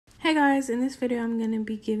Hey guys, in this video I'm going to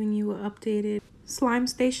be giving you an updated slime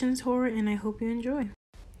station tour and I hope you enjoy.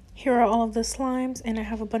 Here are all of the slimes and I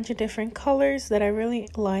have a bunch of different colors that I really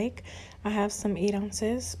like. I have some 8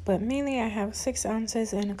 ounces, but mainly I have 6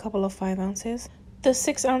 ounces and a couple of 5 ounces. The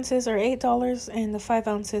 6 ounces are $8 and the 5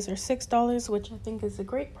 ounces are $6, which I think is a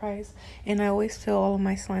great price, and I always fill all of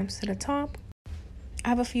my slimes to the top. I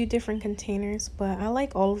have a few different containers, but I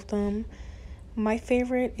like all of them. My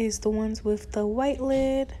favorite is the ones with the white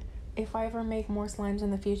lid. If I ever make more slimes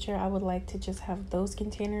in the future, I would like to just have those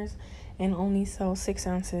containers and only sell 6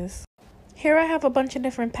 ounces. Here I have a bunch of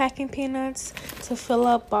different packing peanuts to fill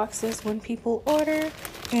up boxes when people order.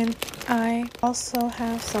 And I also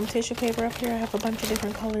have some tissue paper up here. I have a bunch of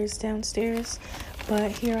different colors downstairs, but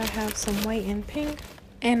here I have some white and pink.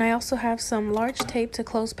 And I also have some large tape to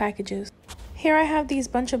close packages. Here I have these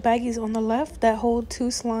bunch of baggies on the left that hold 2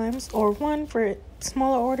 slimes, or 1 for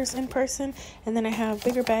smaller orders in person, and then I have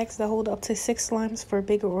bigger bags that hold up to 6 slimes for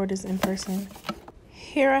bigger orders in person.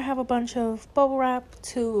 Here I have a bunch of bubble wrap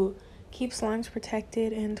to keep slimes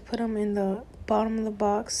protected and put them in the bottom of the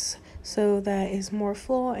box so that it's more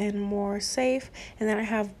full and more safe. And then I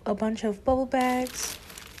have a bunch of bubble bags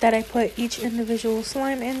that I put each individual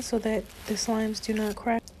slime in so that the slimes do not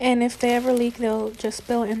crack. And if they ever leak, they'll just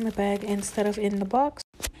spill in the bag instead of in the box.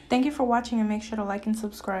 Thank you for watching and make sure to like and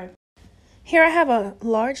subscribe. Here I have a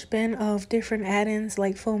large bin of different add-ins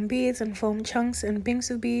like foam beads and foam chunks and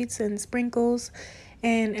bingsu beads and sprinkles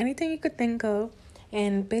and anything you could think of.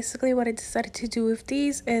 And basically what I decided to do with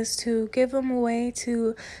these is to give them away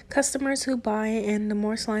to customers who buy, and the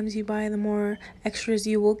more slimes you buy, the more extras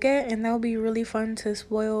you will get, and that will be really fun to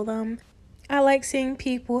spoil them. I like seeing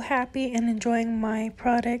people happy and enjoying my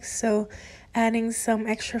products, so adding some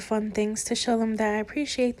extra fun things to show them that I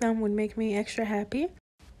appreciate them would make me extra happy.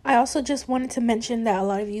 I also just wanted to mention that a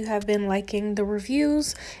lot of you have been liking the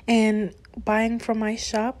reviews, and buying from my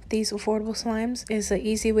shop these affordable slimes is an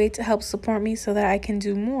easy way to help support me so that I can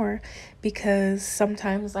do more, because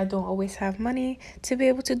sometimes I don't always have money to be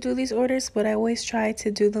able to do these orders, but I always try to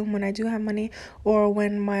do them when I do have money, or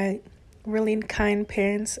when my really kind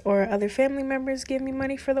parents or other family members give me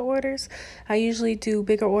money for the orders. I usually do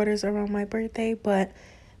bigger orders around my birthday, but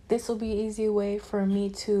this will be an easy way for me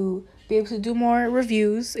to be able to do more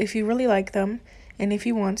reviews if you really like them and if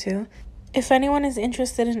you want to. If anyone is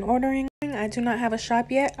interested in ordering, I do not have a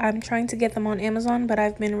shop yet. I'm trying to get them on Amazon, but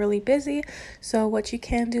I've been really busy. So what you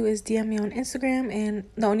can do is DM me on Instagram, and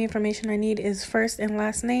the only information I need is first and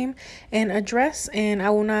last name and address, and I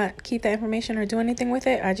will not keep that information or do anything with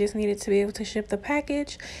it. I just needed to be able to ship the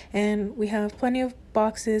package, and we have plenty of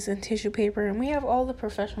boxes and tissue paper, and we have all the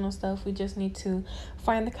professional stuff. We just need to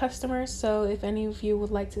find the customers. So if any of you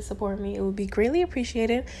would like to support me, it would be greatly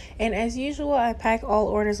appreciated. And as usual, I pack all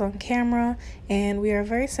orders on camera, and we are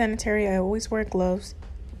very sanitary. I always wear gloves,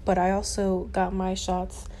 but I also got my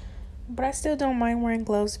shots, but I still don't mind wearing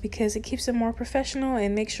gloves because it keeps it more professional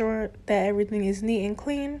and makes sure that everything is neat and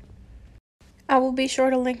clean. I will be sure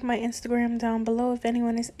to link my Instagram down below if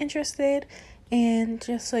anyone is interested. And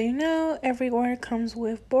just so you know, every order comes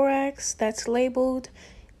with borax that's labeled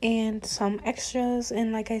and some extras.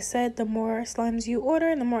 And like I said, the more slimes you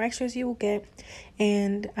order, the more extras you will get.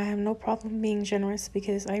 And I have no problem being generous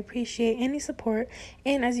because I appreciate any support.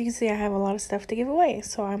 And as you can see, I have a lot of stuff to give away.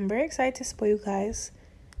 So I'm very excited to support you guys.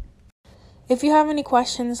 If you have any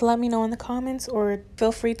questions, let me know in the comments or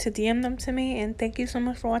feel free to DM them to me. And thank you so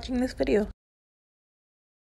much for watching this video.